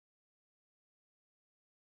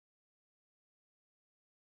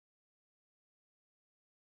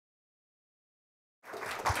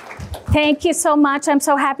Thank you so much. I'm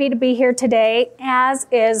so happy to be here today, as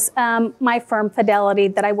is my firm Fidelity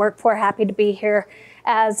that I work for. Happy to be here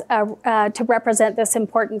to represent this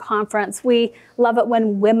important conference. We love it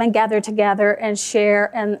when women gather together and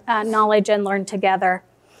share knowledge and learn together.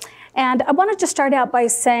 And I wanted to start out by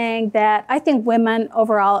saying that I think women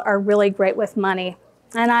overall are really great with money.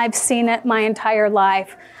 And I've seen it my entire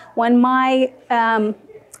life. When my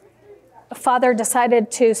father decided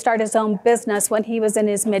to start his own business when he was in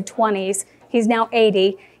his mid-20s. He's now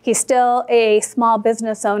 80. He's still a small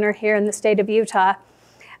business owner here in the state of Utah.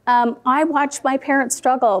 I watched my parents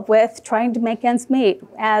struggle with trying to make ends meet,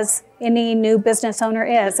 as any new business owner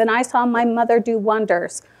is. And I saw my mother do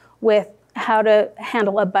wonders with how to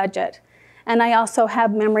handle a budget. And I also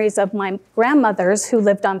have memories of my grandmothers who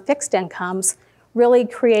lived on fixed incomes really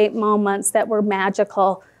create moments that were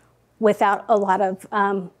magical without a lot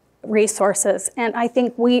of resources. And I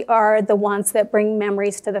think we are the ones that bring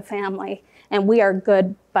memories to the family, and we are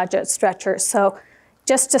good budget stretchers. So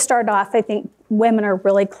just to start off, I think women are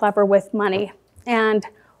really clever with money. And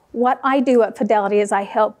what I do at Fidelity is I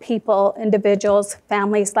help people, individuals,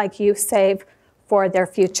 families like you save for their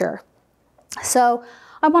future. So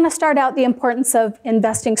I want to start out the importance of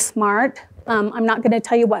investing smart. I'm not going to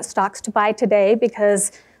tell you what stocks to buy today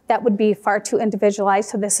because that would be far too individualized.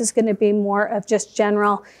 So this is going to be more of just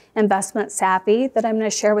general investment savvy that I'm going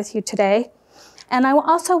to share with you today. And I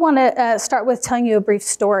also want to start with telling you a brief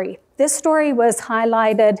story. This story was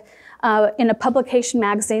highlighted in a publication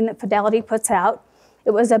magazine that Fidelity puts out.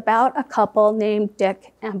 It was about a couple named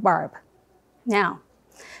Dick and Barb. Now,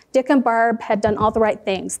 Dick and Barb had done all the right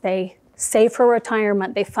things. They saved for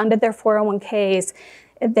retirement. They funded their 401ks.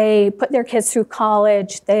 They put their kids through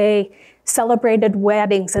college. They celebrated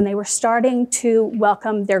weddings, and they were starting to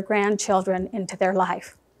welcome their grandchildren into their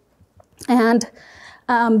life. And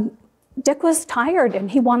Dick was tired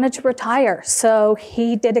and he wanted to retire, so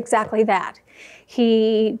he did exactly that.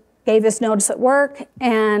 He gave his notice at work,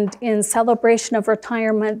 and in celebration of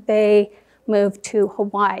retirement, they moved to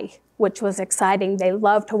Hawaii, which was exciting. They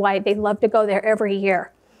loved Hawaii. They loved to go there every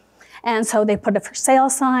year. And so they put a for sale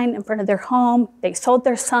sign in front of their home. They sold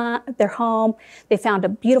their home. They found a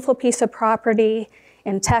beautiful piece of property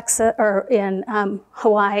in Texas or in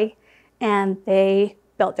Hawaii, and they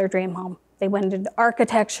built their dream home. They went into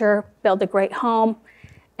architecture, built a great home,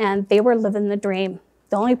 and they were living the dream.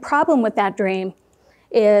 The only problem with that dream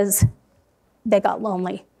is they got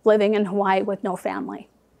lonely living in Hawaii with no family.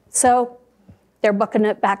 So they're booking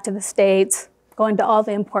it back to the States, going to all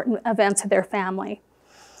the important events of their family.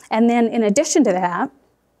 And then in addition to that,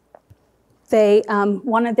 they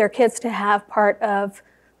wanted their kids to have part of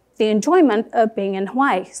the enjoyment of being in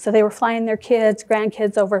Hawaii. So they were flying their kids,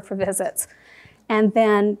 grandkids over for visits. And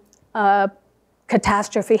then a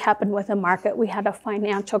catastrophe happened with the market. We had a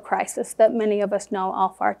financial crisis that many of us know all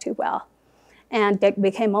far too well. And Dick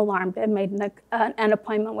became alarmed and made an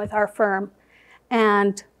appointment with our firm.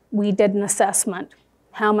 And we did an assessment.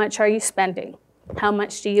 How much are you spending? How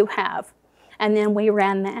much do you have? And then we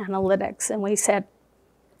ran the analytics and we said,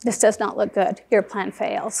 this does not look good. Your plan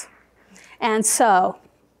fails. And so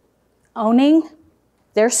owning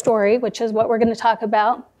their story, which is what we're going to talk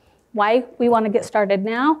about, why we want to get started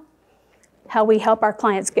now, how we help our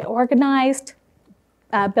clients get organized,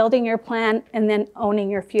 building your plan, and then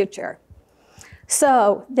owning your future.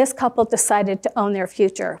 So this couple decided to own their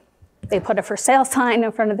future. They put a for sale sign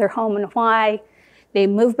in front of their home in Hawaii. They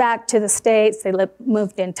moved back to the States. They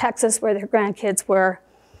moved in Texas where their grandkids were.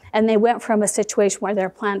 And they went from a situation where their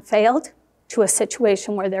plan failed to a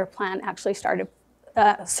situation where their plan actually started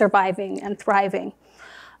surviving and thriving.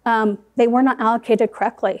 They were not allocated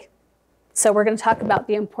correctly. So we're going to talk about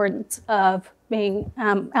the importance of being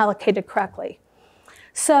allocated correctly.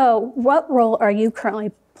 So what role are you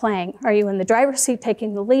currently playing? Are you in the driver's seat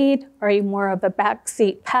taking the lead? Are you more of a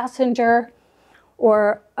backseat passenger?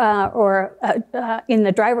 Or in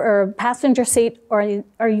the driver or passenger seat, or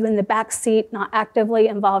are you in the back seat, not actively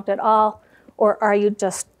involved at all, or are you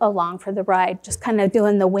just along for the ride, just kind of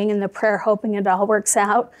doing the wing and the prayer, hoping it all works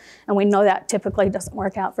out? And we know that typically doesn't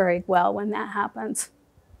work out very well when that happens.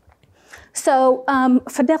 So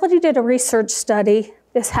Fidelity did a research study.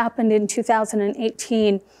 This happened in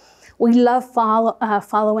 2018. We love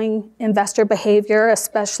following investor behavior,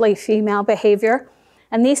 especially female behavior.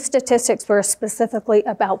 And these statistics were specifically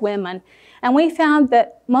about women. And we found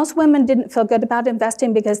that most women didn't feel good about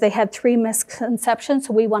investing because they had 3 misconceptions.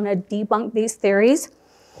 So we want to debunk these theories.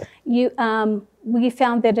 We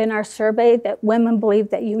found that in our survey that women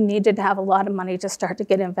believed that you needed to have a lot of money to start to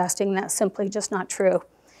get investing. That's simply just not true.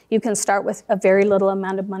 You can start with a very little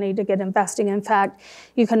amount of money to get investing. In fact,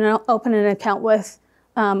 you can open an account with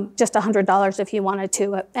just $100 if you wanted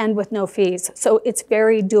to, and with no fees. So it's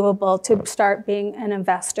very doable to start being an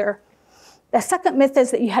investor. The second myth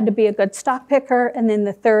is that you had to be a good stock picker, and then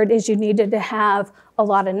the third is you needed to have a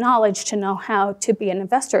lot of knowledge to know how to be an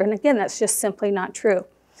investor. And again, that's just simply not true.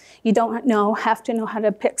 You don't have to know how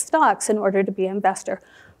to pick stocks in order to be an investor.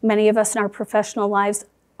 Many of us in our professional lives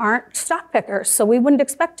aren't stock pickers, so we wouldn't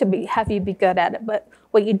expect to have you be good at it. But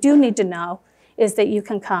what you do need to know is that you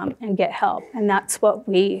can come and get help, and that's what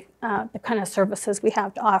the kind of services we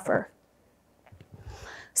have to offer.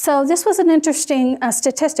 So this was an interesting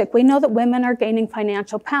statistic. We know that women are gaining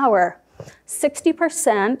financial power.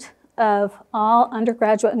 60% of all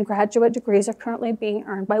undergraduate and graduate degrees are currently being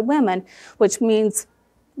earned by women, which means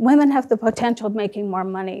women have the potential of making more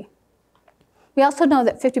money. We also know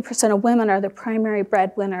that 50% of women are the primary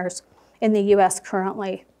breadwinners in the US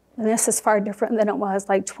currently. And this is far different than it was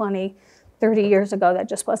like 20, 30 years ago. That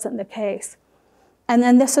just wasn't the case. And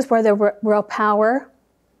then this is where the real power.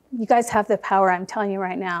 You guys have the power, I'm telling you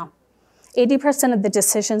right now. 80% of the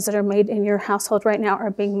decisions that are made in your household right now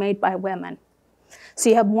are being made by women. So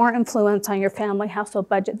you have more influence on your family household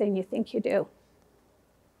budget than you think you do.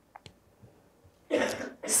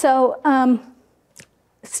 So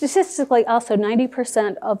statistically also,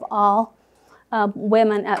 90% of all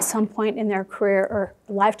women at some point in their career or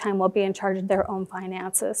lifetime will be in charge of their own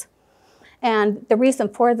finances. And the reason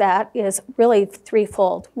for that is really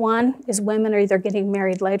threefold. One is women are either getting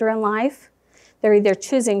married later in life, they're either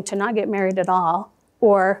choosing to not get married at all,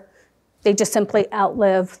 or they just simply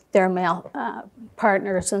outlive their male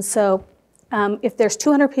partners. And so if there's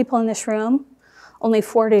 200 people in this room, only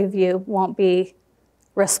 40 of you won't be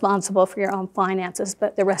responsible for your own finances,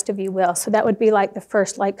 but the rest of you will. So that would be like the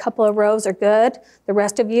first couple of rows are good. The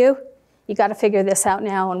rest of you, you got to figure this out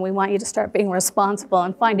now, and we want you to start being responsible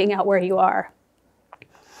and finding out where you are.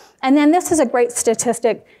 And then this is a great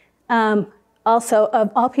statistic also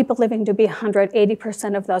of all people living to be 100,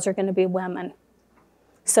 80% of those are going to be women.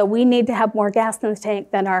 So we need to have more gas in the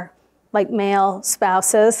tank than our male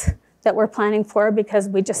spouses that we're planning for, because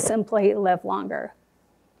we just simply live longer.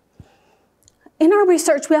 In our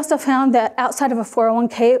research, we also found that outside of a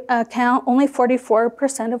 401k account, only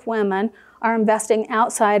 44% of women are investing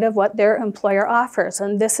outside of what their employer offers.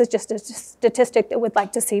 And this is just a statistic that we'd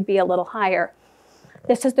like to see be a little higher.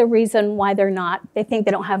 This is the reason why they're not. They think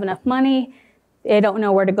they don't have enough money. They don't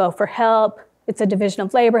know where to go for help. It's a division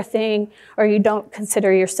of labor thing, or you don't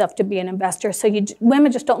consider yourself to be an investor. So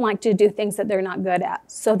women just don't like to do things that they're not good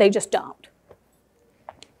at. So they just don't.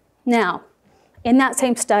 Now, in that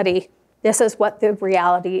same study, this is what the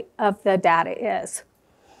reality of the data is.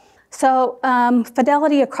 So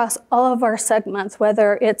fidelity across all of our segments,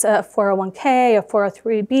 whether it's a 401k, a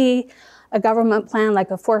 403b, a government plan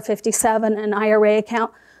like a 457, an IRA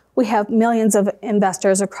account, we have millions of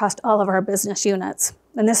investors across all of our business units.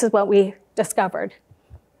 And this is what we discovered,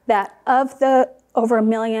 that of the over 1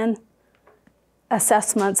 million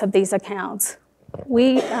assessments of these accounts,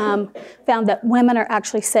 we found that women are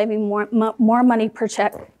actually saving more money per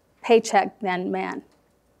paycheck than men.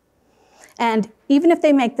 And even if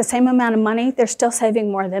they make the same amount of money, they're still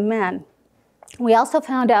saving more than men. We also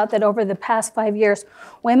found out that over the past 5 years,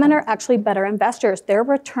 women are actually better investors. Their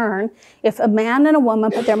return, if a man and a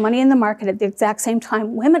woman put their money in the market at the exact same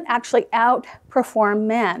time, women actually outperform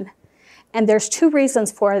men. And there's 2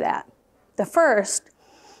 reasons for that. The first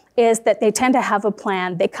is that they tend to have a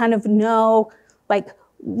plan. They kind of know,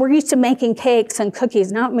 we're used to making cakes and cookies.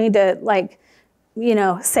 And I don't mean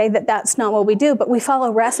to say that that's not what we do, but we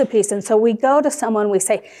follow recipes. And so we go to someone, we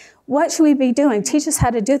say, what should we be doing? Teach us how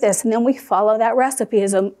to do this. And then we follow that recipe,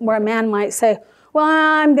 where a man might say, well,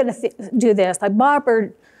 I'm going to do this. Like Bob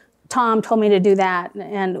or Tom told me to do that.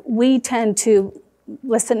 And we tend to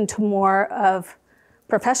listen to more of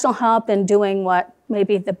professional help and doing what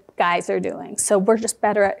maybe the guys are doing. So we're just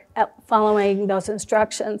better at following those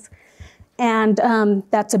instructions. And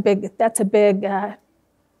that's a big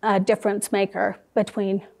difference maker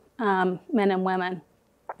between men and women.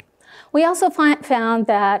 We also found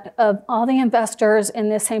that of all the investors in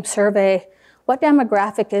this same survey, what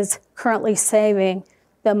demographic is currently saving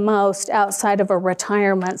the most outside of a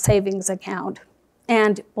retirement savings account?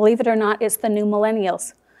 And believe it or not, it's the new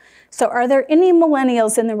millennials. So are there any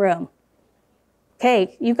millennials in the room?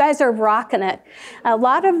 Okay, you guys are rocking it. A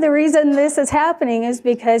lot of the reason this is happening is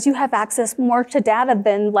because you have access more to data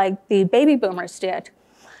than the baby boomers did.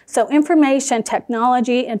 So information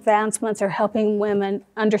technology advancements are helping women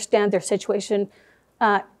understand their situation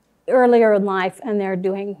earlier in life, and they're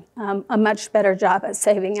doing a much better job at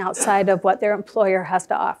saving outside of what their employer has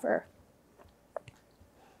to offer.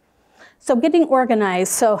 So getting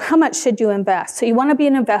organized, so how much should you invest? So you want to be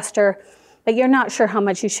an investor, but you're not sure how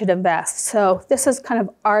much you should invest. So this is kind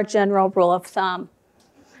of our general rule of thumb.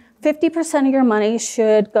 50% of your money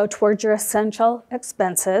should go towards your essential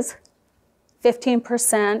expenses.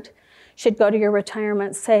 15% should go to your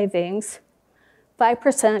retirement savings.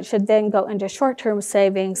 5% should then go into short-term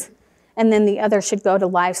savings, and then the other should go to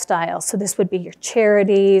lifestyle. So this would be your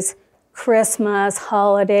charities, Christmas,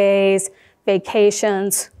 holidays,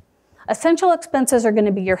 vacations. Essential expenses are going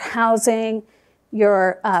to be your housing,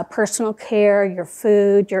 your personal care, your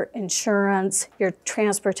food, your insurance, your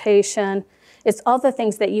transportation. It's all the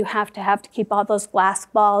things that you have to keep all those glass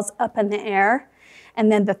balls up in the air.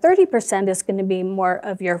 And then the 30% is going to be more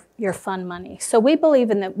of your fun money. So we believe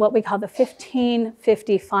in what we call the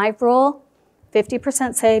 15-55 rule,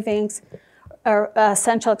 50% savings, or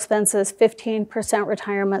essential expenses, 15%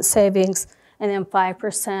 retirement savings, and then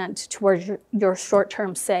 5% towards your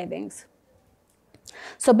short-term savings.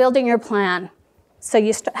 So building your plan. So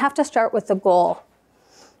you have to start with the goal.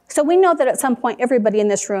 So we know that at some point, everybody in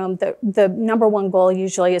this room, the number one goal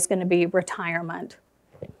usually is going to be retirement.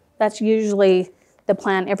 That's usually the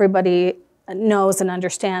plan everybody knows and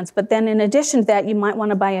understands. But then in addition to that, you might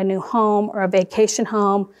want to buy a new home or a vacation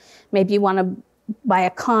home. Maybe you want to buy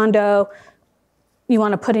a condo. You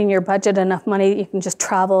want to put in your budget enough money that you can just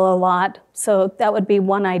travel a lot. So that would be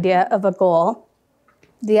one idea of a goal.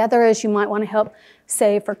 The other is you might want to help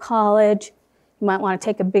save for college. You might want to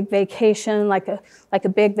take a big vacation, like a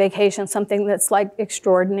big vacation, something that's like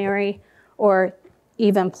extraordinary, or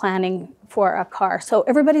even planning for a car. So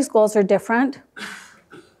everybody's goals are different.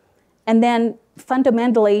 And then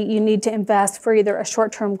fundamentally, you need to invest for either a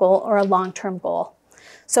short-term goal or a long-term goal.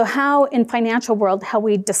 So how in financial world, how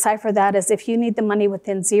we decipher that is if you need the money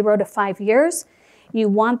within 0 to 5 years, you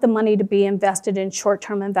want the money to be invested in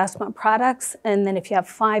short-term investment products. And then if you have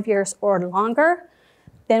 5 years or longer,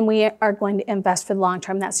 then we are going to invest for the long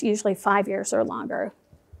term. That's usually 5 years or longer.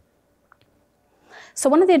 So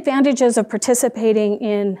one of the advantages of participating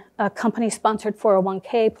in a company-sponsored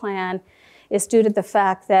 401k plan is due to the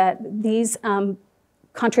fact that these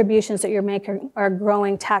contributions that you're making are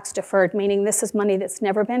growing tax deferred, meaning this is money that's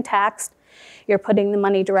never been taxed. You're putting the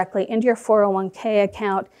money directly into your 401k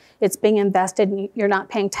account. It's being invested, and you're not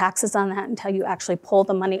paying taxes on that until you actually pull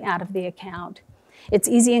the money out of the account. It's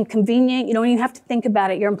easy and convenient. You don't even have to think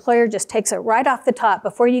about it. Your employer just takes it right off the top.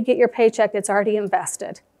 Before you get your paycheck, it's already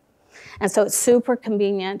invested. And so it's super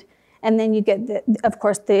convenient. And then you get, of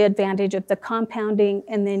course, the advantage of the compounding,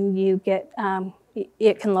 and then you get,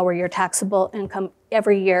 it can lower your taxable income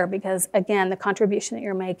every year because, again, the contribution that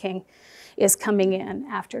you're making is coming in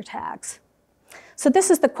after tax. So this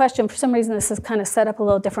is the question. For some reason, this is kind of set up a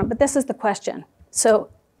little different, but this is the question. So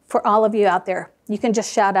for all of you out there, you can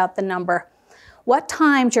just shout out the number. What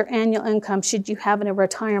times your annual income should you have in a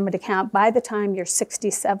retirement account by the time you're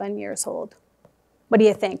 67 years old? What do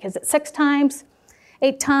you think? Is it 6 times,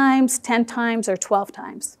 8 times, 10 times, or 12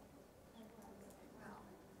 times?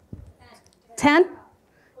 10?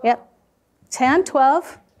 Yep. 10,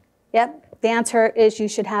 12? Yep. The answer is you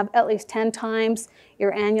should have at least 10 times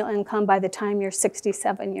your annual income by the time you're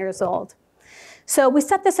 67 years old. So we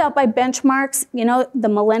set this out by benchmarks. You know, the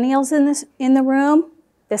millennials in the room,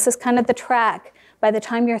 this is kind of the track. By the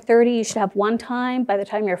time you're 30, you should have 1 time. By the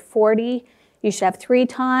time you're 40, you should have 3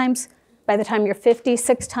 times. By the time you're 50,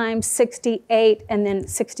 6 times, 68, and then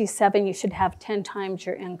 67, you should have 10 times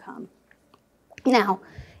your income. Now,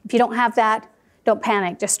 if you don't have that, don't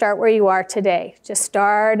panic. Just start where you are today. Just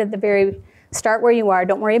start where you are.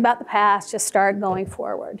 Don't worry about the past. Just start going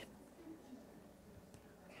forward.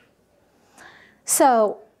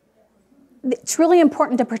 So it's really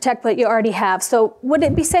important to protect what you already have. So would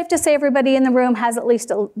it be safe to say everybody in the room has at least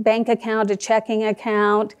a bank account, a checking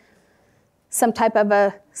account, some type of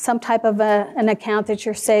an account that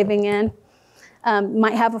you're saving in?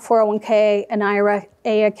 Might have a 401k, an IRA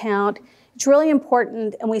account. It's really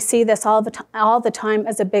important, and we see this all the time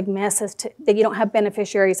as a big miss, that you don't have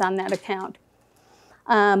beneficiaries on that account.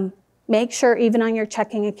 Make sure even on your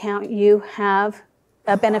checking account you have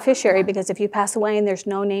a beneficiary, because if you pass away and there's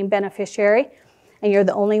no named beneficiary and you're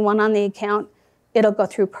the only one on the account, it'll go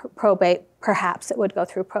through probate. Perhaps it would go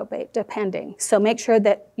through probate, depending. So make sure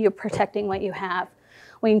that you're protecting what you have.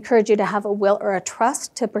 We encourage you to have a will or a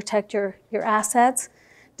trust to protect your assets.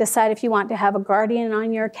 Decide if you want to have a guardian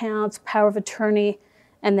on your accounts, power of attorney,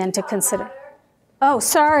 and then to consider. Oh,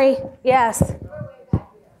 sorry. Yes.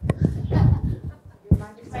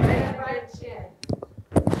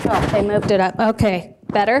 Oh, they moved it up. Okay.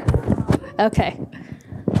 Better? Okay.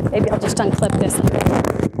 Maybe I'll just unclip this.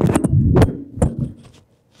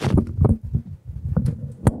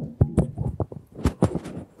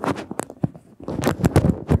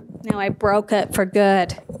 broke it for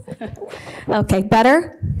good. Okay,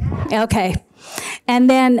 better? Okay. And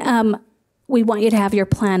then we want you to have your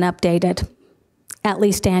plan updated, at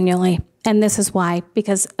least annually. And this is why,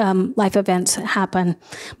 because life events happen,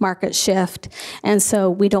 markets shift. And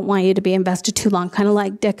so we don't want you to be invested too long, kind of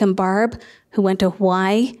like Dick and Barb, who went to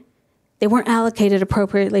Hawaii. They weren't allocated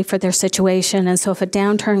appropriately for their situation, and so if a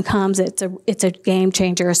downturn comes, it's a game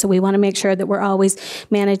changer. So we want to make sure that we're always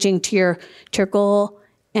managing to your goal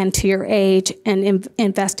and to your age and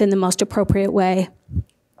invest in the most appropriate way.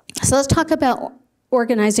 So let's talk about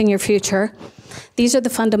organizing your future. These are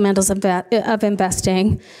the fundamentals of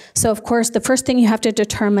investing. So of course, the first thing you have to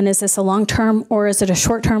determine, is this a long-term or is it a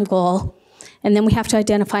short-term goal? And then we have to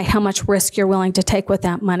identify how much risk you're willing to take with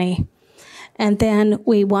that money. And then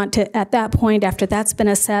we want to, at that point, after that's been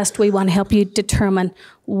assessed, we want to help you determine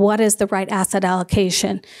what is the right asset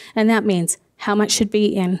allocation. And that means how much should be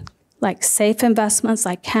in like safe investments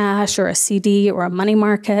like cash or a CD or a money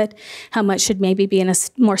market, how much should maybe be in a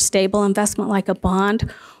more stable investment like a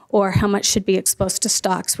bond, or how much should be exposed to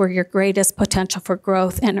stocks where your greatest potential for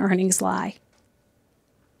growth and earnings lie.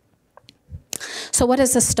 So what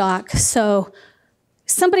is a stock? So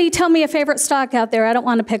somebody tell me a favorite stock out there. I don't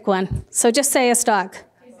want to pick one. So just say a stock.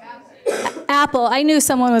 Apple. I knew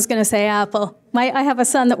someone was going to say Apple. I have a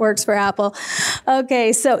son that works for Apple.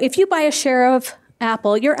 Okay, so if you buy a share of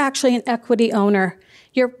Apple, you're actually an equity owner.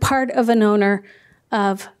 You're part of an owner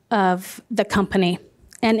of the company.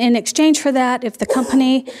 And in exchange for that, if the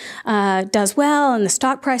company does well and the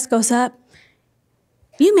stock price goes up,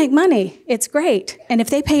 you make money. It's great. And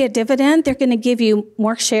if they pay a dividend, they're going to give you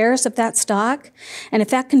more shares of that stock. And if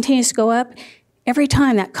that continues to go up, every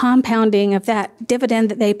time that compounding of that dividend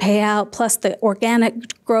that they pay out, plus the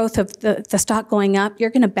organic growth of the stock going up,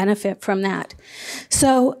 you're going to benefit from that.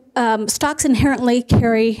 So stocks inherently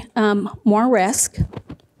carry more risk.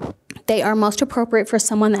 They are most appropriate for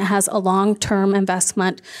someone that has a long-term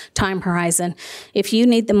investment time horizon. If you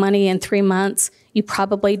need the money in 3 months, you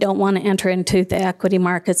probably don't want to enter into the equity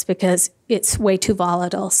markets because it's way too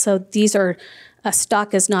volatile. So a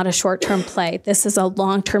stock is not a short-term play. This is a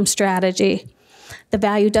long-term strategy. The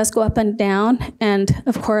value does go up and down, and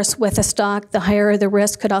of course, with a stock, the higher the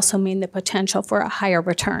risk could also mean the potential for a higher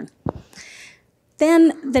return.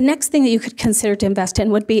 Then the next thing that you could consider to invest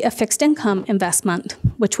in would be a fixed income investment,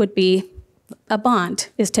 which would be a bond,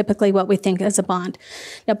 is typically what we think as a bond.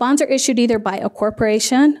 Now, bonds are issued either by a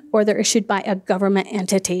corporation or they're issued by a government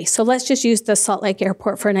entity. So let's just use the Salt Lake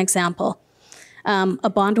Airport for an example. A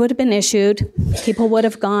bond would have been issued, people would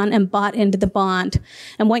have gone and bought into the bond.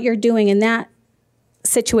 And what you're doing in that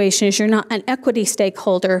situation is you're not an equity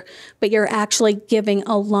stakeholder, but you're actually giving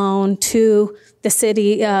a loan to the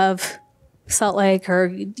city of Salt Lake or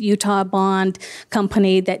Utah bond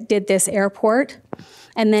company that did this airport.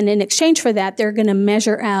 And then in exchange for that, they're going to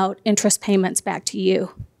measure out interest payments back to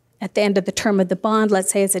you. At the end of the term of the bond,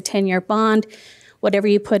 let's say it's a 10-year bond, whatever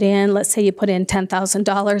you put in, let's say you put in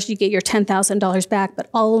 $10,000, you get your $10,000 back, but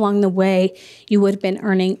all along the way, you would have been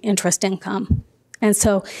earning interest income. And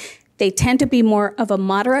so they tend to be more of a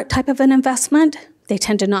moderate type of an investment. They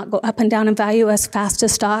tend to not go up and down in value as fast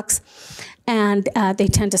as stocks. And they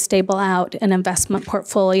tend to stable out an investment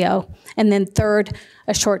portfolio. And then third,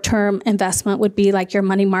 a short-term investment would be like your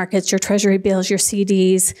money markets, your treasury bills, your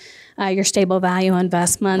CDs, your stable value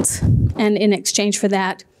investments. And in exchange for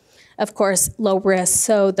that, of course, low risk,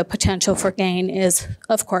 so the potential for gain is,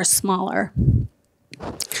 of course, smaller.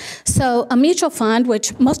 So a mutual fund,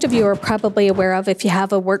 which most of you are probably aware of if you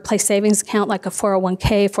have a workplace savings account like a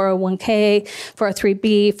 401k,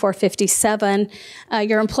 403b, 457,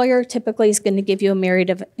 your employer typically is going to give you a myriad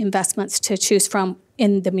of investments to choose from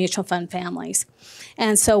in the mutual fund families.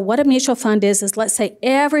 And so what a mutual fund is let's say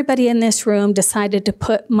everybody in this room decided to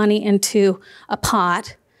put money into a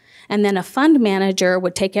pot, and then a fund manager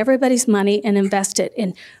would take everybody's money and invest it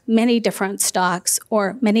in many different stocks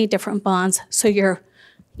or many different bonds. So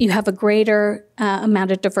you have a greater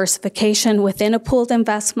amount of diversification within a pooled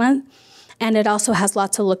investment, and it also has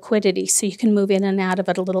lots of liquidity, so you can move in and out of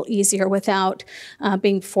it a little easier without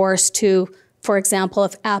being forced to, for example,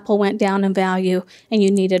 if Apple went down in value and you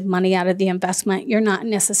needed money out of the investment, you're not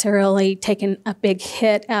necessarily taking a big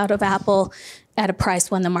hit out of Apple at a price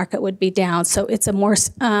when the market would be down. So it's a more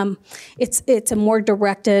it's a more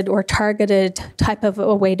directed or targeted type of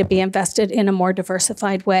a way to be invested in a more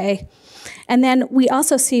diversified way. And then we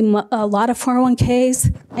also see a lot of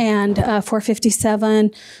 401ks and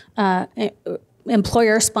 457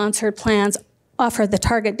 employer-sponsored plans. offer the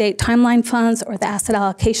target date timeline funds or the asset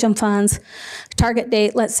allocation funds. Target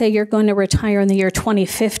date, let's say you're going to retire in the year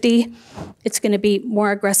 2050. It's going to be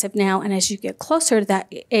more aggressive now, and as you get closer to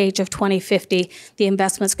that age of 2050, the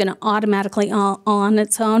investment's going to automatically on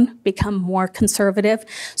its own become more conservative.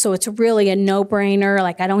 So it's really a no-brainer,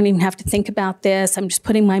 like I don't even have to think about this, I'm just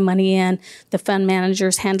putting my money in, the fund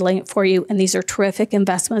manager's handling it for you, and these are terrific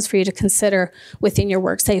investments for you to consider within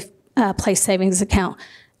your place savings account.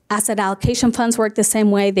 Asset allocation funds work the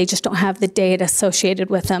same way, they just don't have the data associated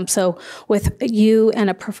with them. So with you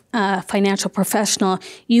and a financial professional,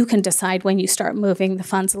 you can decide when you start moving the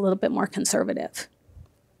funds a little bit more conservative.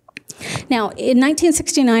 Now, in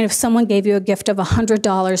 1969, if someone gave you a gift of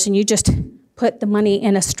 $100 and you just put the money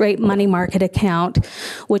in a straight money market account,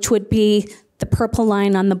 which would be the purple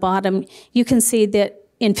line on the bottom, you can see that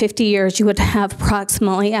in 50 years you would have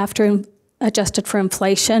approximately, after adjusted for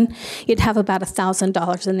inflation, you'd have about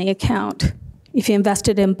 $1,000 in the account. If you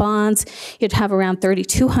invested in bonds, you'd have around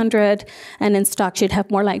 $3,200, and in stocks, you'd have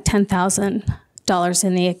more like $10,000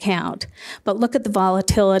 in the account. But look at the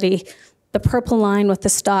volatility. The purple line with the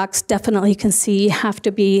stocks, definitely you can see you have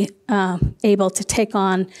to be able to take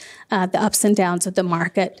on the ups and downs of the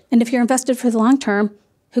market. And if you're invested for the long term,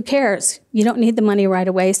 who cares? You don't need the money right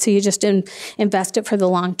away, so you just invest it for the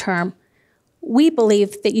long term. We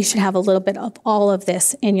believe that you should have a little bit of all of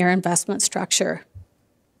this in your investment structure.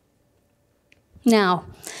 Now,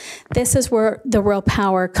 this is where the real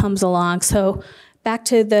power comes along. So back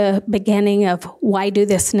to the beginning of why do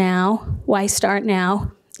this now, why start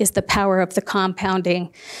now, is the power of the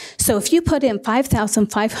compounding. So if you put in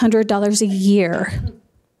 $5,500 a year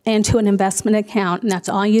into an investment account, and that's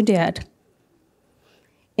all you did,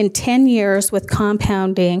 in 10 years with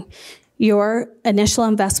compounding, your initial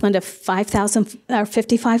investment of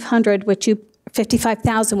 $5,000 which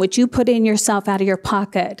you put in yourself out of your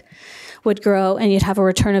pocket, would grow, and you'd have a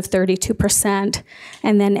return of 32%.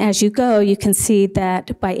 And then as you go, you can see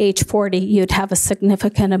that by age 40, you'd have a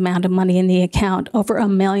significant amount of money in the account, over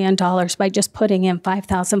 $1 million, by just putting in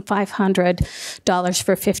 $5,500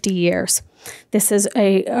 for 50 years. This is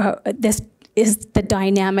the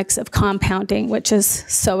dynamics of compounding, which is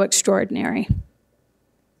so extraordinary.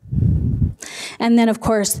 And then, of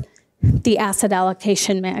course, the asset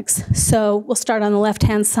allocation mix. So we'll start on the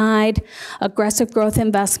left-hand side, aggressive growth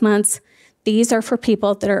investments. These are for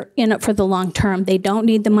people that are in it for the long term. They don't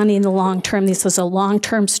need the money in the long term. This is a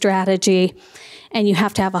long-term strategy, and you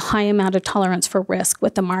have to have a high amount of tolerance for risk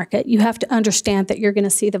with the market. You have to understand that you're going to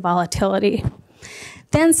see the volatility.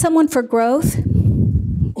 Then someone for growth.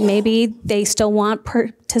 Maybe they still want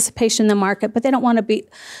participation in the market, but they don't want to be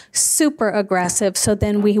super aggressive. So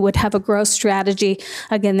then we would have a growth strategy.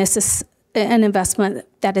 Again, this is an investment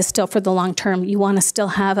that is still for the long term. You want to still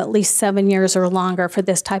have at least 7 years or longer for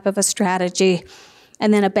this type of a strategy.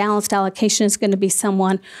 And then a balanced allocation is going to be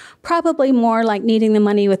someone probably more like needing the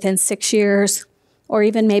money within 6 years, or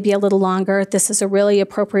even maybe a little longer. This is a really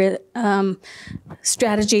appropriate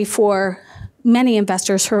strategy for many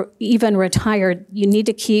investors who are even retired. You need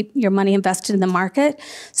to keep your money invested in the market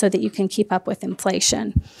so that you can keep up with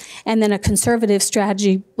inflation. And then a conservative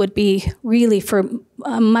strategy would be really for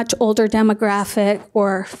a much older demographic,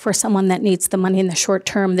 or for someone that needs the money in the short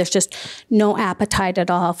term. There's just no appetite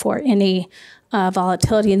at all for any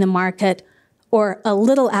volatility in the market, or a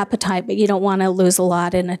little appetite, but you don't want to lose a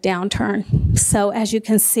lot in a downturn. So as you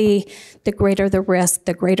can see, the greater the risk,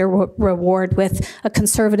 the greater reward, with a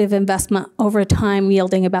conservative investment over time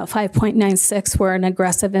yielding about 5.96, where an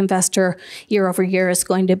aggressive investor year over year is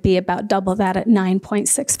going to be about double that at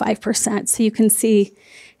 9.65%. So you can see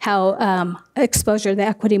how exposure to the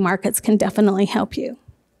equity markets can definitely help you.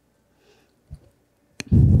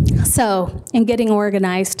 So, in getting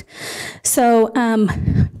organized. So,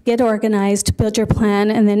 get organized, build your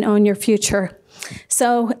plan, and then own your future.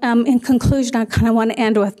 So, in conclusion, I kind of want to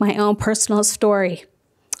end with my own personal story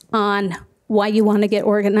on why you want to get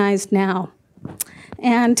organized now.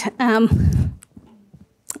 And I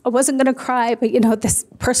wasn't going to cry, but you know, this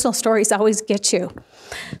personal stories always get you.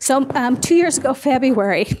 So, 2 years ago,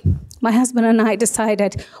 February, my husband and I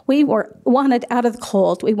decided we wanted out of the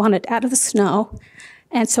cold, we wanted out of the snow.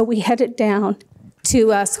 And so we headed down to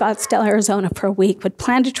Scottsdale, Arizona for a week. We'd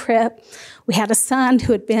planned a trip. We had a son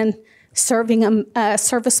who had been serving a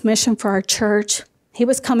service mission for our church. He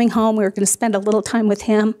was coming home. We were going to spend a little time with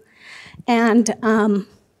him. And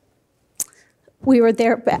we were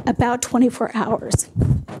there about 24 hours.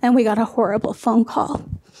 And we got a horrible phone call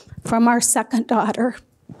from our second daughter,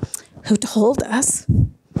 who told us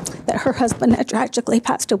that her husband had tragically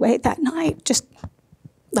passed away that night, just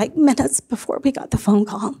like minutes before we got the phone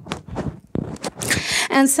call.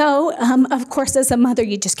 And so, of course, as a mother,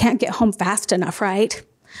 you just can't get home fast enough, right?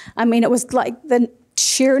 I mean, it was like the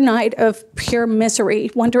sheer night of pure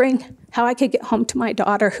misery, wondering how I could get home to my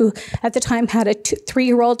daughter, who at the time had a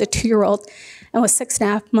 3-year-old, a 2-year-old, and was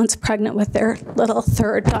 6.5 months pregnant with their little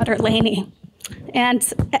third daughter, Lainey. And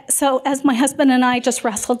so as my husband and I just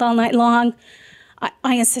wrestled all night long,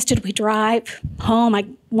 I insisted we drive home. I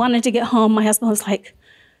wanted to get home. My husband was like,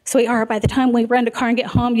 sweetheart, by the time we rent a car and get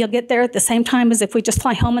home, you'll get there at the same time as if we just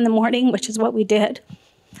fly home in the morning, which is what we did.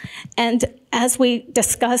 And as we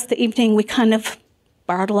discussed the evening, we kind of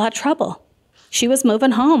borrowed a lot of trouble. She was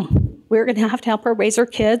moving home. We were going to help her raise her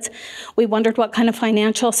kids. We wondered what kind of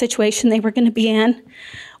financial situation they were going to be in.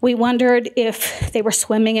 We wondered if they were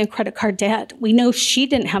swimming in credit card debt. We knew she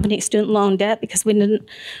didn't have any student loan debt because we didn't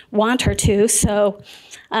want her to. So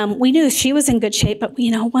we knew she was in good shape, but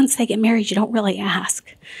once they get married, you don't really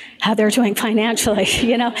ask how they're doing financially.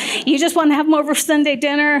 You just want to have them over for Sunday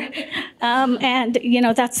dinner, and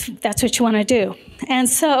that's what you want to do. And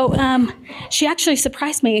so she actually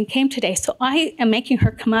surprised me and came today. So I am making her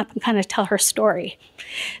come up and kind of tell her story.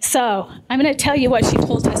 So I'm going to tell you what she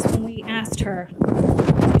told us when we asked her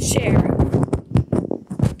to share.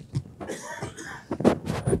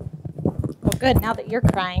 Well, good. Now that you're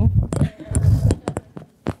crying.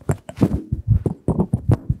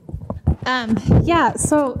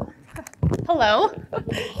 So hello.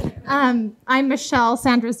 I'm Michelle,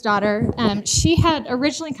 Sandra's daughter. She had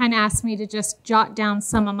originally kind of asked me to just jot down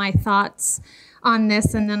some of my thoughts on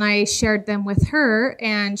this, and then I shared them with her,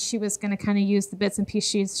 and she was going to kind of use the bits and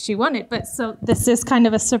pieces she wanted. But so this is kind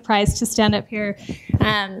of a surprise to stand up here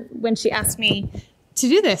when she asked me to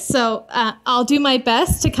do this. So I'll do my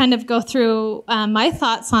best to kind of go through my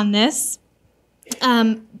thoughts on this.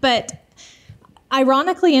 But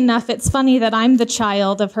ironically enough, it's funny that I'm the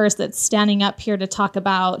child of hers that's standing up here to talk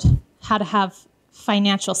about how to have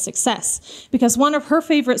financial success. Because one of her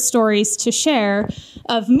favorite stories to share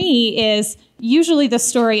of me is usually the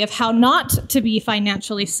story of how not to be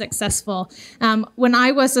financially successful. When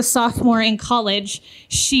I was a sophomore in college,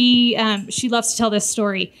 she loves to tell this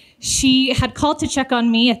story. She had called to check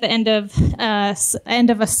on me at the end of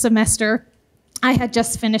a semester. I had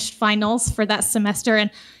just finished finals for that semester, and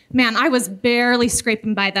man, I was barely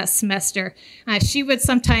scraping by that semester. She would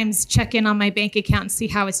sometimes check in on my bank account and see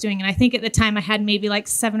how I was doing. And I think at the time I had maybe like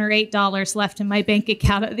 $7 or $8 left in my bank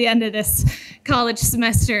account at the end of this college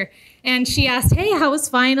semester. And she asked, hey, how was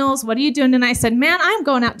finals? What are you doing? And I said, man, I'm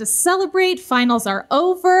going out to celebrate. Finals are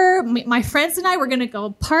over. My friends and I, we're going to go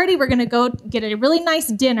party. We're going to go get a really nice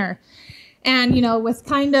dinner. And, with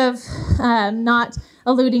kind of not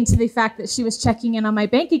alluding to the fact that she was checking in on my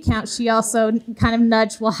bank account, she also kind of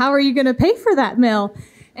nudged, well, how are you going to pay for that meal?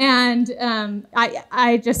 And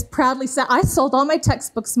I just proudly said, I sold all my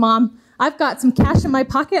textbooks, Mom. I've got some cash in my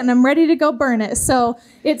pocket and I'm ready to go burn it. So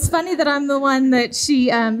it's funny that I'm the one that she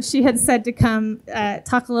had said to come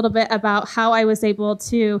talk a little bit about how I was able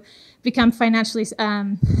to become financially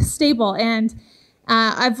stable. And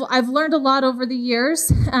I've learned a lot over the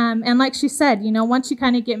years, and like she said, once you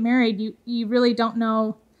kind of get married, you really don't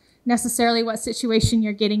know necessarily what situation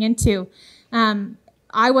you're getting into.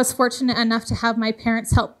 I was fortunate enough to have my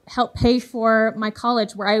parents help pay for my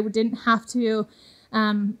college, where I didn't have to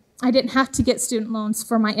get student loans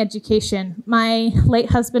for my education. My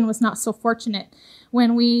late husband was not so fortunate.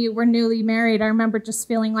 When we were newly married, I remember just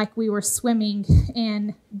feeling like we were swimming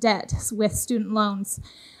in debt with student loans.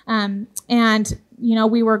 And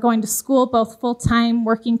we were going to school both full-time,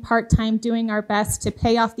 working part-time, doing our best to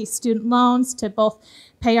pay off these student loans, to both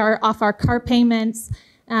pay off our car payments,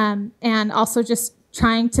 and also just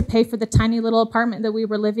trying to pay for the tiny little apartment that we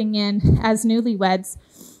were living in as newlyweds.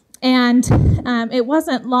 And it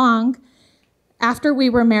wasn't long after we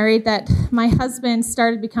were married that my husband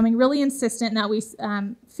started becoming really insistent that we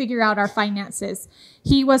figure out our finances.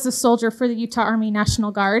 He was a soldier for the Utah Army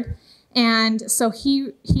National Guard. And so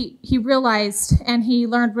he realized, and he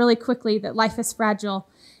learned really quickly, that life is fragile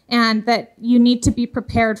and that you need to be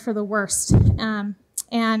prepared for the worst, and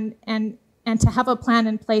to have a plan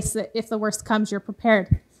in place that if the worst comes, you're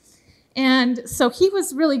prepared. And so he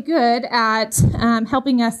was really good at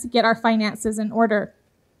helping us get our finances in order.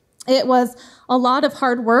 It was a lot of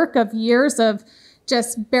hard work of years of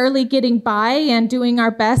just barely getting by and doing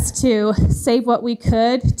our best to save what we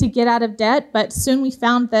could to get out of debt. But soon we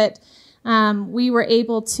found that we were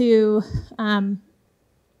able to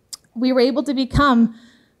become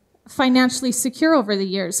financially secure over the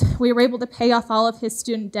years. We were able to pay off all of his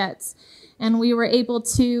student debts, and we were able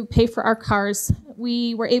to pay for our cars.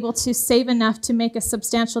 We were able to save enough to make a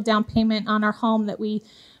substantial down payment on our home that we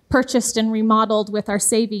purchased and remodeled with our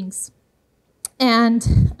savings. And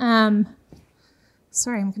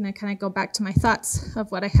sorry, I'm going to kind of go back to my thoughts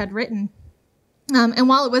of what I had written. And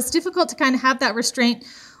while it was difficult to kind of have that restraint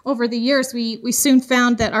over the years, we soon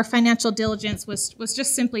found that our financial diligence was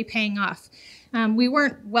just simply paying off. We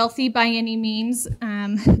weren't wealthy by any means,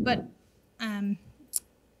 but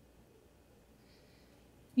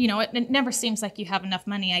you know, it never seems like you have enough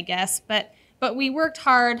money, I guess. But we worked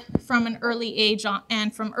hard from an early age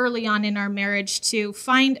and from early on in our marriage to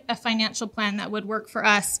find a financial plan that would work for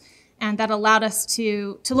us and that allowed us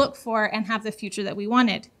to look for and have the future that we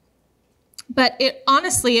wanted. But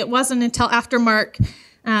honestly, it wasn't until after Mark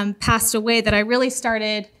passed away that I really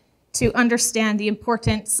started to understand the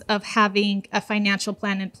importance of having a financial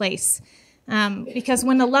plan in place. Because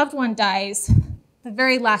when a loved one dies, the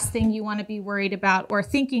very last thing you want to be worried about or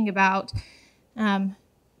thinking about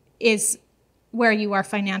is where you are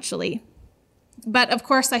financially. But of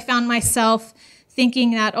course, I found myself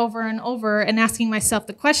thinking that over and over and asking myself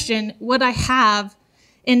the question, would I have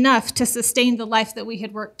enough to sustain the life that we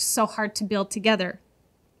had worked so hard to build together?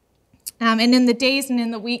 And in the days and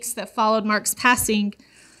in the weeks that followed Mark's passing,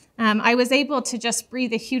 I was able to just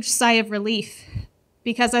breathe a huge sigh of relief,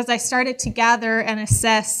 because as I started to gather and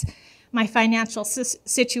assess my financial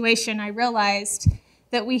situation, I realized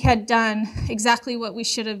that we had done exactly what we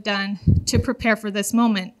should have done to prepare for this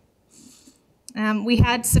moment. We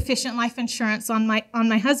had sufficient life insurance on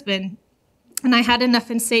my husband, and I had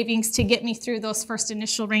enough in savings to get me through those first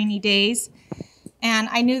initial rainy days. And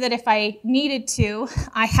I knew that if I needed to,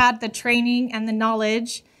 I had the training and the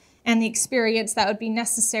knowledge and the experience that would be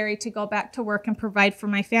necessary to go back to work and provide for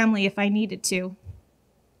my family if I needed to.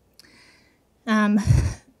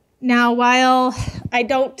 Now, while I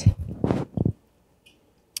don't,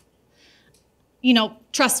 you know,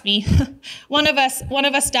 trust me, one of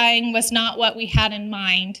us dying was not what we had in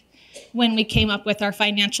mind when we came up with our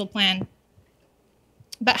financial plan.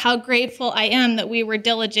 But how grateful I am that we were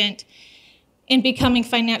diligent in becoming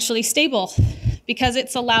financially stable, because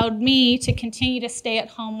it's allowed me to continue to stay at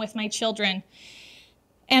home with my children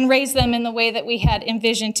and raise them in the way that we had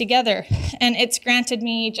envisioned together. And it's granted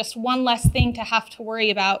me just one less thing to have to worry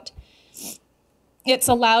about. It's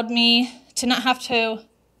allowed me to not have to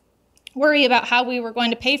worry about how we were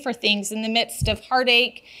going to pay for things in the midst of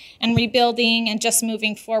heartache and rebuilding and just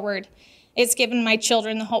moving forward. It's given my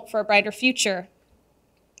children the hope for a brighter future.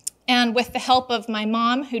 And with the help of my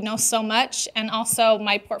mom, who knows so much, and also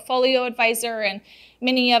my portfolio advisor and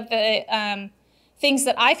many of the things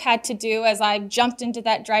that I've had to do as I've jumped into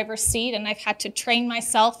that driver's seat and I've had to train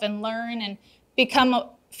myself and learn and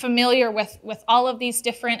become familiar with all of these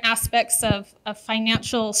different aspects of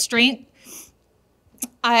financial strength,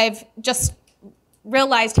 I've just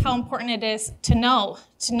realized how important it is to know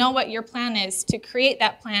what your plan is, to create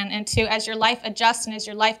that plan, and to, as your life adjusts and as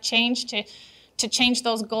your life changes, to change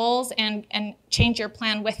those goals and change your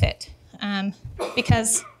plan with it.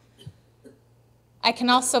 Because I can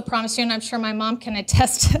also promise you, and I'm sure my mom can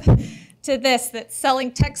attest to this, that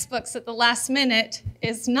selling textbooks at the last minute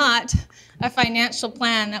is not a financial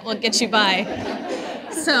plan that will get you by.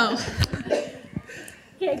 So,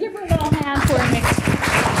 Okay, give her a little hand for me.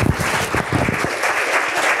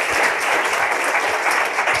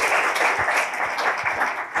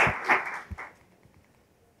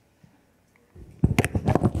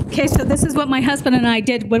 Okay, so this is what my husband and I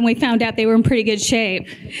did when we found out they were in pretty good shape.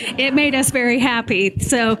 It made us very happy.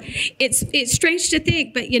 So it's strange to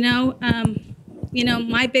think, but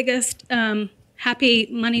my biggest happy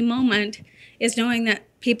money moment is knowing that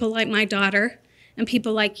people like my daughter and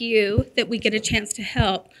people like you that we get a chance to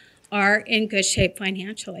help are in good shape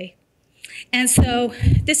financially. And so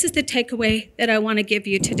this is the takeaway that I want to give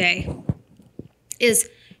you today is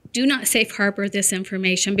do not safe harbor this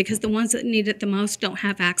information, because the ones that need it the most don't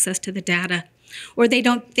have access to the data, or they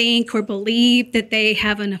don't think or believe that they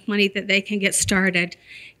have enough money that they can get started.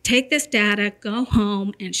 Take this data, go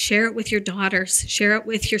home and share it with your daughters, share it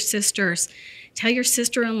with your sisters, tell your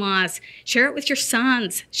sister-in-laws, share it with your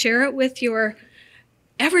sons, share it with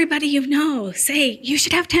everybody you know. Say, you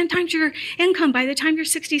should have 10 times your income by the time you're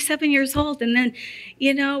 67 years old. And then,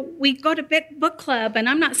 we go to book club, and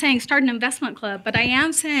I'm not saying start an investment club, but I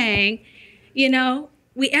am saying,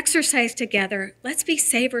 we exercise together. Let's be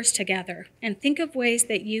savers together and think of ways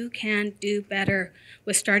that you can do better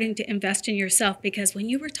with starting to invest in yourself, because when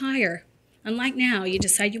you retire, unlike now, you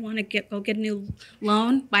decide you want to go get a new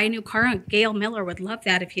loan, buy a new car, and Gail Miller would love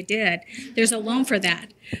that if you did. There's a loan for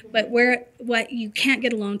that. But what you can't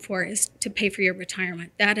get a loan for is to pay for your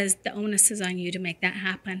retirement. That is, the onus is on you to make that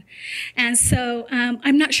happen. And so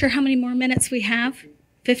I'm not sure how many more minutes we have.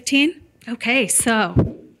 15? Okay,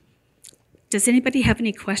 so does anybody have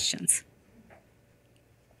any questions?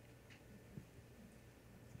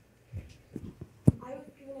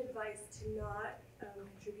 to not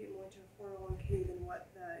contribute more to a 401k than what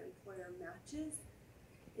the employer matches.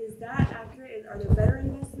 Is that accurate? Are there better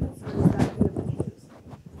investments, or is that kind of confused?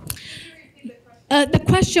 The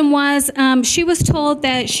question was, she was told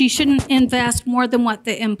that she shouldn't invest more than what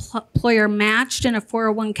the employer matched in a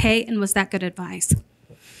 401k, and was that good advice?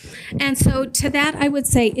 And so to that, I would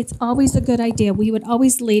say it's always a good idea. We would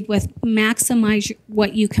always lead with maximize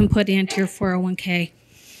what you can put into your 401k.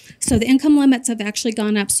 So the income limits have actually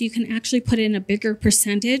gone up, so you can actually put in a bigger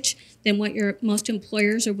percentage than what most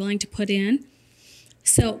employers are willing to put in.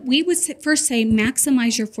 So we would first say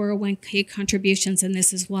maximize your 401k contributions, and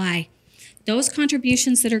this is why. Those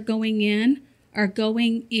contributions that are going in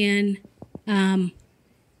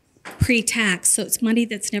pre-tax, so it's money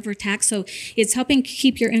that's never taxed. So it's helping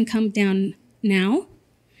keep your income down now.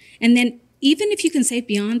 And then even if you can save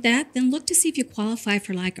beyond that, then look to see if you qualify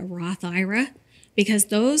for like a Roth IRA, because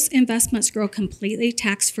those investments grow completely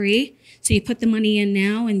tax-free. So you put the money in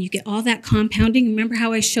now and you get all that compounding. Remember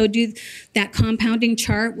how I showed you that compounding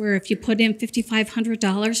chart where if you put in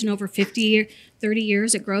 $5,500 and over 30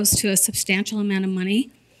 years, it grows to a substantial amount of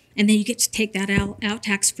money. And then you get to take that out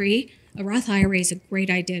tax-free. A Roth IRA is a great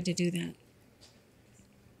idea to do that.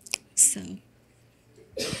 So we're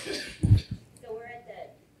at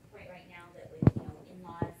the point right now that with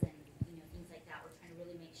in-laws and things like that, we're trying to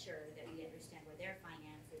really make sure that we understand where their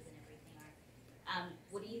finances and everything are.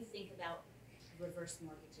 What do you think about reverse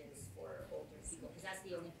mortgages for older people? Because that's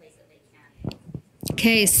the only place that they can.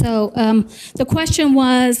 okay, so the question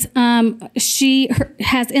was, she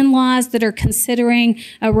has in-laws that are considering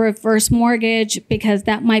a reverse mortgage because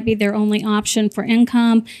that might be their only option for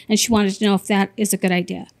income, and she wanted to know if that is a good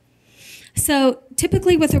idea. So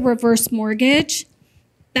typically with a reverse mortgage,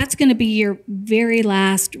 that's going to be your very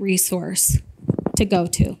last resource to go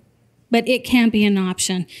to. But it can be an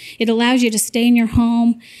option. It allows you to stay in your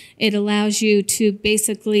home. It allows you to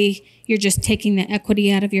basically, you're just taking the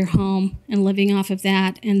equity out of your home and living off of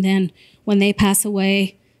that. And then when they pass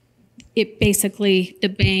away, it basically, the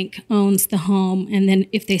bank owns the home. And then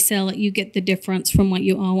if they sell it, you get the difference from what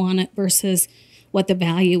you owe on it versus what the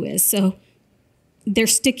value is. So they're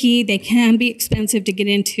sticky. They can be expensive to get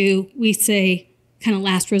into. We say kind of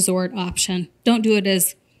last resort option. Don't do it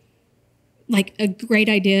as like a great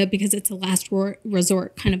idea because it's a last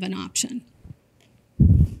resort kind of an option. So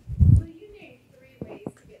you named 3 ways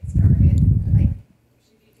to get started. Like,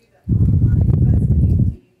 should you do the online investing?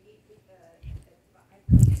 Do you meet with the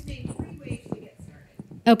advisor? Just name 3 ways to get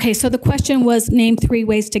started. Okay, so the question was name 3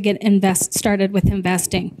 ways to get started with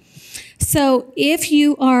investing. So if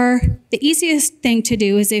you are, the easiest thing to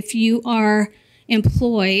do is if you are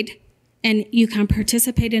employed and you can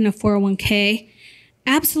participate in a 401k,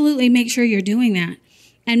 absolutely make sure you're doing that.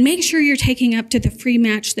 And make sure you're taking up to the free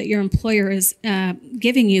match that your employer is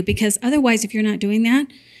giving you, because otherwise, if you're not doing that,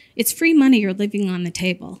 it's free money you're leaving on the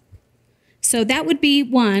table. So that would be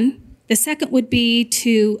one. The second would be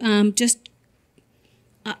to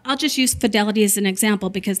I'll just use Fidelity as an example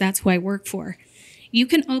because that's who I work for. You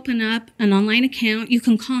can open up an online account. You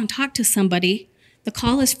can call and talk to somebody. The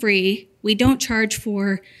call is free. We don't charge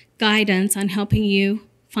for guidance on helping you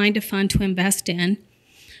find a fund to invest in.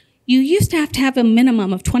 You used to have a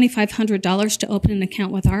minimum of $2,500 to open an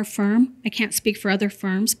account with our firm. I can't speak for other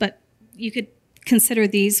firms, but you could consider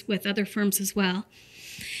these with other firms as well.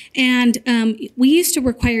 And we used to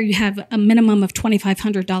require you have a minimum of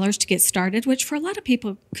 $2,500 to get started, which for a lot of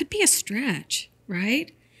people could be a stretch,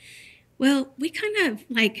 right? Well, we kind of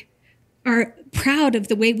are proud of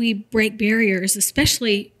the way we break barriers,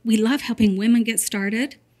 especially we love helping women get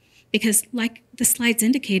started because like the slides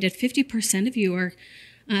indicated, 50% of you are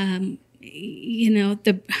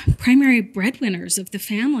the primary breadwinners of the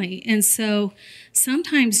family. And so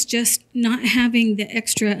sometimes just not having the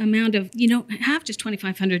extra amount of, you don't have just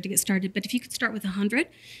 $2,500 to get started, but if you could start with 100,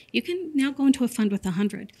 you can now go into a fund with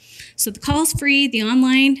 100. So the call's free. The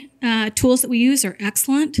online tools that we use are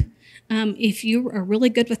excellent. If you are really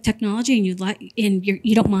good with technology and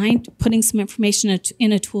you don't mind putting some information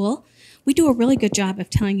in a tool, we do a really good job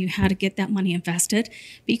of telling you how to get that money invested.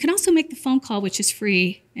 But you can also make the phone call, which is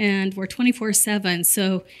free, and we're 24/7.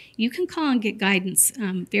 So you can call and get guidance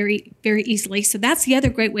very, very easily. So that's the other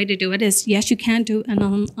great way to do it is, yes, you can do an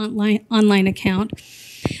online account.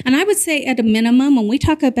 And I would say at a minimum, when we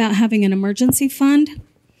talk about having an emergency fund,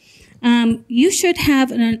 you should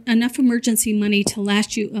have enough emergency money to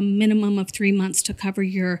last you a minimum of 3 months to cover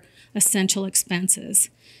your essential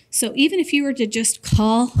expenses. So even if you were to just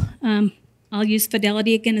call, I'll use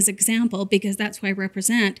Fidelity again as an example because that's who I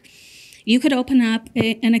represent, you could open up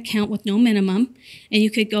an account with no minimum and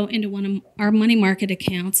you could go into one of our money market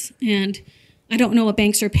accounts and I don't know what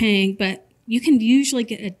banks are paying, but you can usually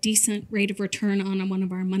get a decent rate of return on one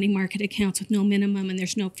of our money market accounts with no minimum, and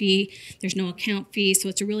there's no fee, there's no account fee, so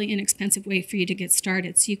it's a really inexpensive way for you to get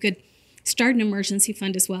started. So you could start an emergency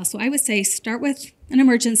fund as well. So I would say start with an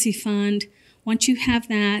emergency fund. Once you have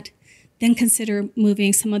that, then consider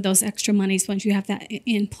moving some of those extra monies once you have that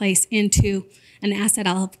in place into an asset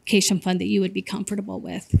allocation fund that you would be comfortable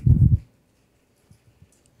with.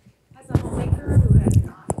 As a homemaker who has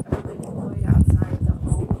not ever been employed outside the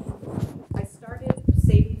home, I started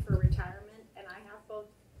saving for retirement, and I have both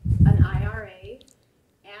an IRA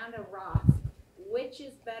and a Roth. Which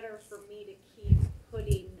is better for me to keep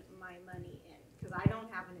putting my money in? Because I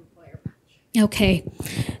don't have an employer match. Okay,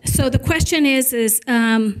 so the question is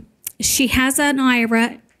she has an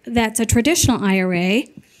IRA that's a traditional IRA,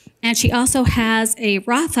 and she also has a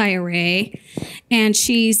Roth IRA, and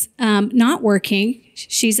she's not working.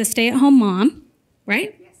 She's a stay-at-home mom,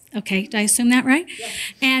 right? Yes. Okay, did I assume that right? Yes.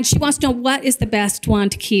 And she wants to know what is the best one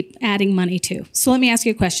to keep adding money to. So let me ask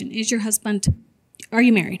you a question. Is your husband, are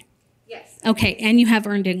you married? Yes. Okay, and you have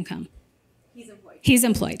earned income? He's employed. He's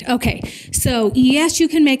employed. Okay, so yes, you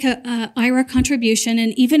can make a IRA contribution,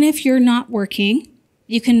 and even if you're not working,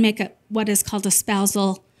 you can make what is called a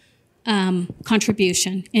spousal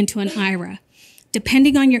contribution into an IRA.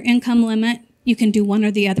 Depending on your income limit, you can do one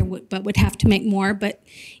or the other, but would have to make more. But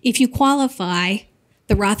if you qualify,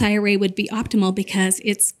 the Roth IRA would be optimal because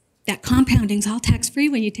that compounding is all tax-free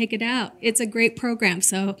when you take it out. It's a great program.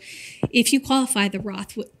 So if you qualify, the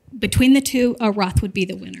Roth between the two, a Roth would be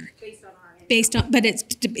the winner. Based on our income. But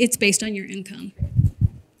it's based on your income.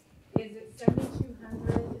 Is it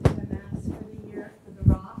 7,200 is the max for the year for the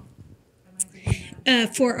Roth? Am I thinking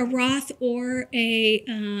that? For a Roth or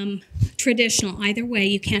a traditional, either way,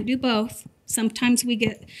 you can't do both. Sometimes we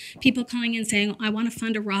get people calling in saying, I want to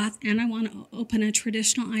fund a Roth and I want to open a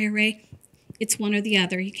traditional IRA. It's one or the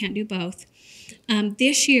other. You can't do both.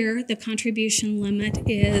 This year, the contribution limit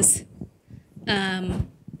is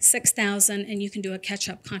 $6,000, and you can do a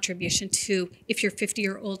catch-up contribution too if you're 50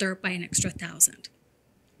 or older by an extra $1,000.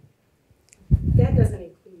 That doesn't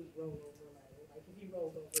include rollover money, like if you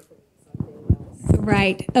rolled over from something else.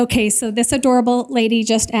 Right. Okay, so this adorable lady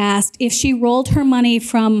just asked if she rolled her money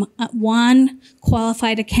from one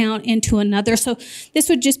qualified account into another. So this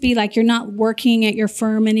would just be like you're not working at your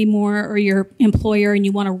firm anymore or your employer and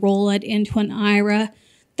you want to roll it into an IRA.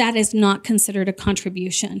 That is not considered a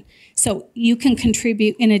contribution. So you can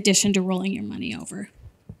contribute in addition to rolling your money over.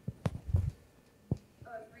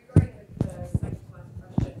 Regarding the second class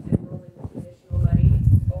question and rolling the traditional money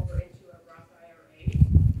over into a Roth IRA,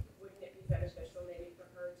 wouldn't it be beneficial maybe for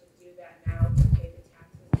her to do that now to pay the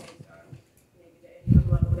taxes based on maybe the income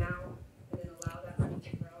level now, and then allow that money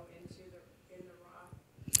to grow in the Roth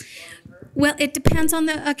long term? Well, it depends on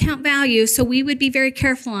the account value, so we would be very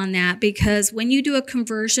careful on that because when you do a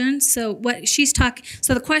conversion, so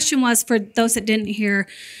the question was for those that didn't hear,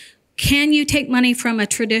 can you take money from a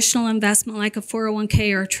traditional investment like a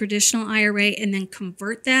 401k or a traditional IRA and then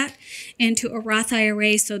convert that into a Roth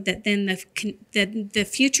IRA so that then the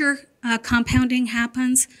future compounding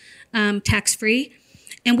happens tax-free?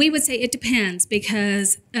 And we would say it depends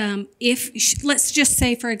because let's just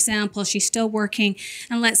say, for example, she's still working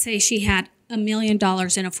and let's say she had $1 million in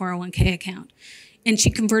a 401k account and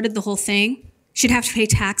she converted the whole thing, she'd have to pay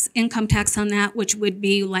income tax on that, which would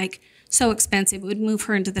be like so expensive. It would move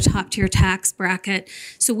her into the top tier tax bracket.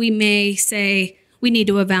 So we may say we need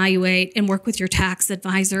to evaluate and work with your tax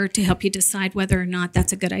advisor to help you decide whether or not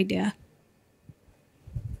that's a good idea.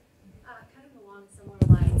 Kind of along similar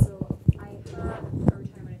lines, so I heard a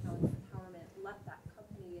retirement account with Empowerment left that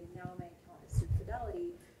company and now my account is through Fidelity.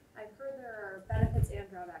 I've heard there are benefits and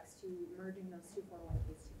drawbacks to merging those two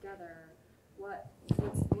 401ks together. What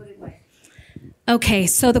advice? Okay,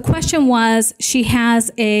 so the question was she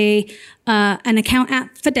has an account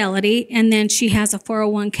at Fidelity and then she has a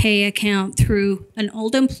 401k account through an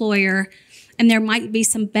old employer, and there might be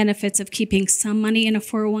some benefits of keeping some money in a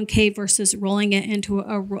 401k versus rolling it into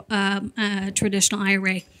a traditional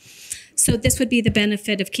IRA. So this would be the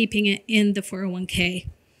benefit of keeping it in the 401k.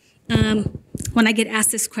 When I get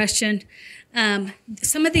asked this question,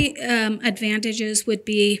 some of the advantages would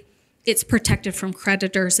be it's protected from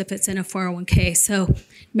creditors if it's in a 401k. So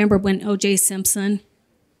remember when O.J. Simpson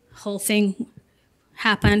whole thing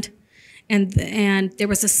happened and there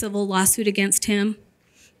was a civil lawsuit against him?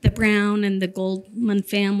 The Brown and the Goldman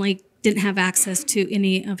family didn't have access to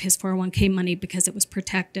any of his 401k money because it was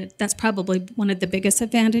protected. That's probably one of the biggest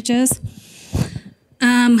advantages.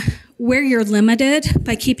 Where you're limited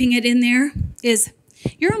by keeping it in there is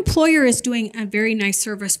your employer is doing a very nice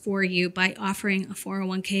service for you by offering a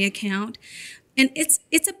 401k account, And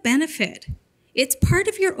it's a benefit. It's part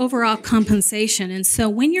of your overall compensation. And so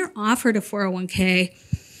when you're offered a 401k,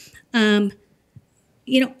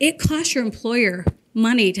 it costs your employer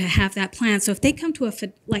money to have that plan. So if they come to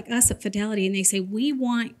like us at Fidelity and they say, we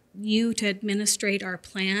want you to administrate our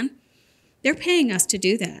plan, they're paying us to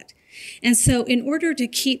do that. And so in order to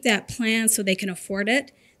keep that plan so they can afford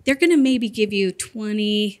it, they're going to maybe give you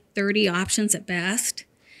 20, 30 options at best.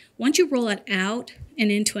 Once you roll it out and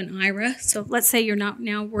into an IRA, so let's say you're not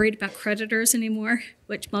now worried about creditors anymore,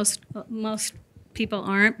 which most people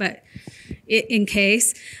aren't, but in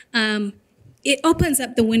case, it opens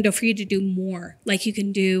up the window for you to do more. Like you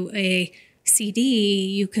can do a CD,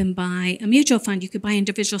 you can buy a mutual fund, you could buy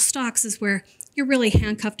individual stocks, is where you're really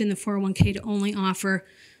handcuffed in the 401k to only offer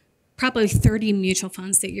probably 30 mutual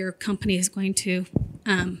funds that your company is going to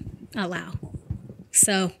allow.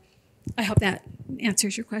 So I hope that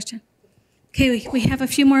answers your question. Okay, we have a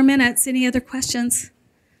few more minutes. Any other questions?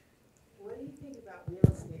 What do you think about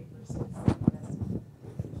real estate versus investing?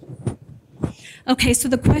 Okay, so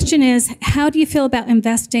the question is, how do you feel about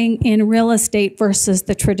investing in real estate versus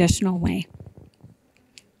the traditional way?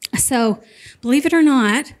 So, believe it or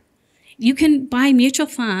not, you can buy mutual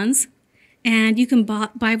funds and you can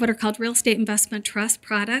buy what are called real estate investment trust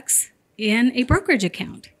products in a brokerage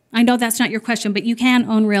account. I know that's not your question, but you can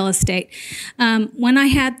own real estate. When I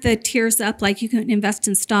had the tiers up, like you can invest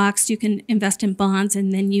in stocks, you can invest in bonds,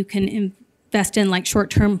 and then you can invest in like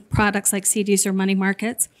short-term products like CDs or money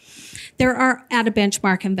markets. There are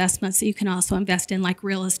at-a-benchmark investments that you can also invest in, like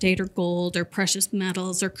real estate or gold or precious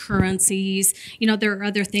metals or currencies. There are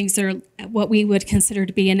other things that are what we would consider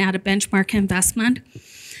to be an at-a-benchmark investment.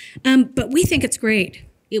 But we think it's great.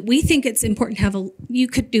 We think it's important to have you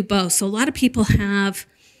could do both. So a lot of people have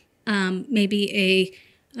maybe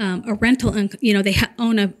a rental income, they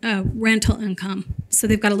own a rental income. So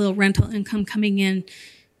they've got a little rental income coming in,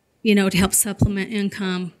 to help supplement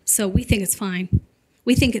income. So we think it's fine.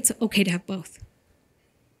 We think it's okay to have both.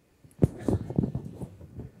 So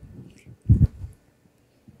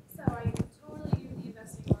I totally do the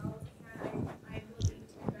investing world, and I'm looking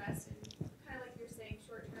to invest in kind of like you're saying,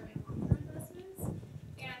 short-term and long-term investments.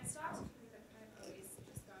 And stocks are something that kind of always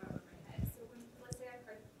just gone over my head. So let's say I've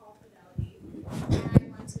heard call Fidelity, and I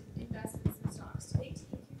want to invest in some stocks. Do they take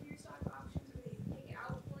you through your stock options, or they take it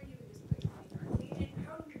out for you and just put it on your account? And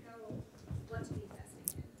how do you know what to be investing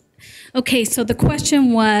in? Okay, so the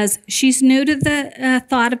question was, she's new to the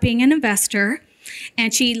thought of being an investor,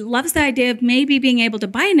 and she loves the idea of maybe being able to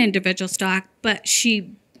buy an individual stock, but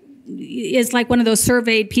she is like one of those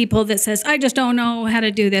surveyed people that says, I just don't know how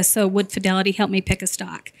to do this, so would Fidelity help me pick a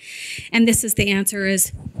stock? And this is the answer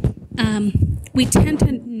is, we tend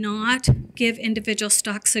to not give individual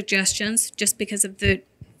stock suggestions just because of the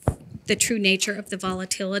true nature of the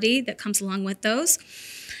volatility that comes along with those.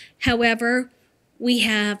 However, we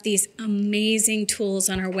have these amazing tools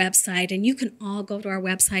on our website, and you can all go to our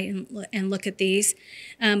website and look at these.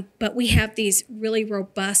 But we have these really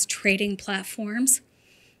robust trading platforms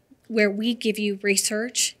where we give you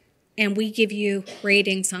research and we give you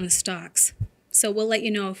ratings on the stocks. So we'll let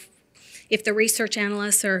you know if the research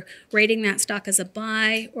analysts are rating that stock as a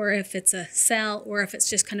buy, or if it's a sell, or if it's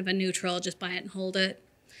just kind of a neutral, just buy it and hold it.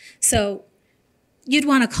 So you'd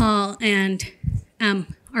want to call, and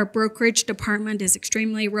our brokerage department is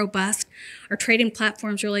extremely robust. Our trading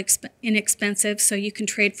platform's really inexpensive, so you can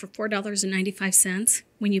trade for $4.95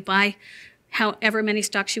 when you buy however many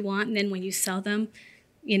stocks you want, and then when you sell them,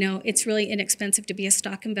 it's really inexpensive to be a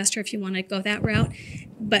stock investor if you want to go that route.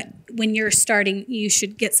 But when you're starting, you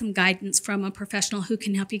should get some guidance from a professional who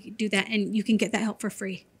can help you do that, and you can get that help for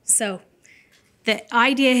free. So the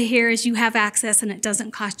idea here is you have access, and it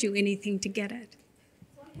doesn't cost you anything to get it.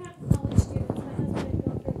 So I have college students. My husband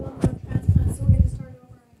and they're going on transplant, so we had to start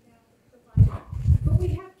over right now. But we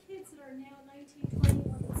have kids that are now 19, 20,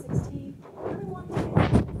 1 and 16. They want to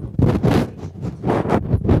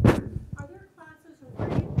are there classes or where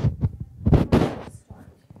do you start?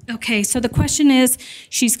 Okay, so the question is,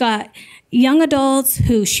 she's got young adults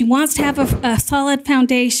who she wants to have a solid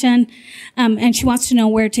foundation, and she wants to know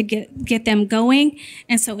where to get them going.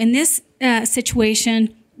 And so in this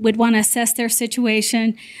situation, would want to assess their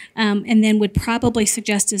situation, and then would probably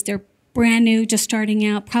suggest, as they're brand new, just starting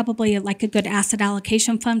out, probably like a good asset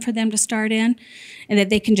allocation fund for them to start in, and that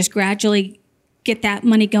they can just gradually get that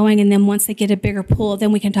money going. And then once they get a bigger pool,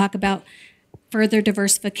 then we can talk about further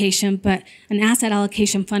diversification. But an asset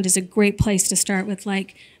allocation fund is a great place to start with,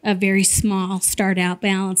 like a very small start out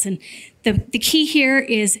balance. And the key here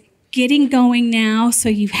is getting going now so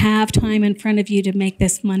you have time in front of you to make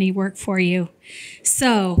this money work for you.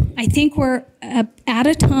 So I think we're at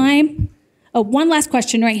a time. Oh, one last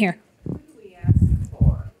question right here. Who do we ask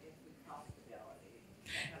for if we call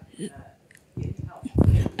Fidelity? Get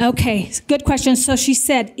help. Okay, good question. So she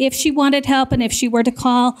said if she wanted help and if she were to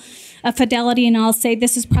call a Fidelity, and I'll say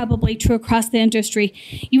this is probably true across the industry,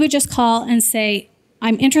 you would just call and say,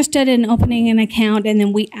 I'm interested in opening an account, and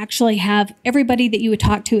then we actually have everybody that you would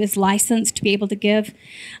talk to is licensed to be able to give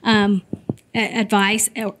advice,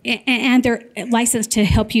 and they're licensed to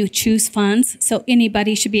help you choose funds. So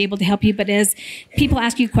anybody should be able to help you, but as people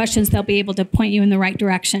ask you questions, they'll be able to point you in the right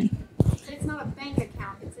direction. It's not a bank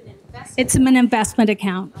account, it's an investment. It's an investment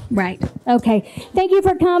account, right? Okay. Thank you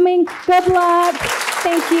for coming. Good luck.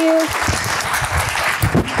 Thank you.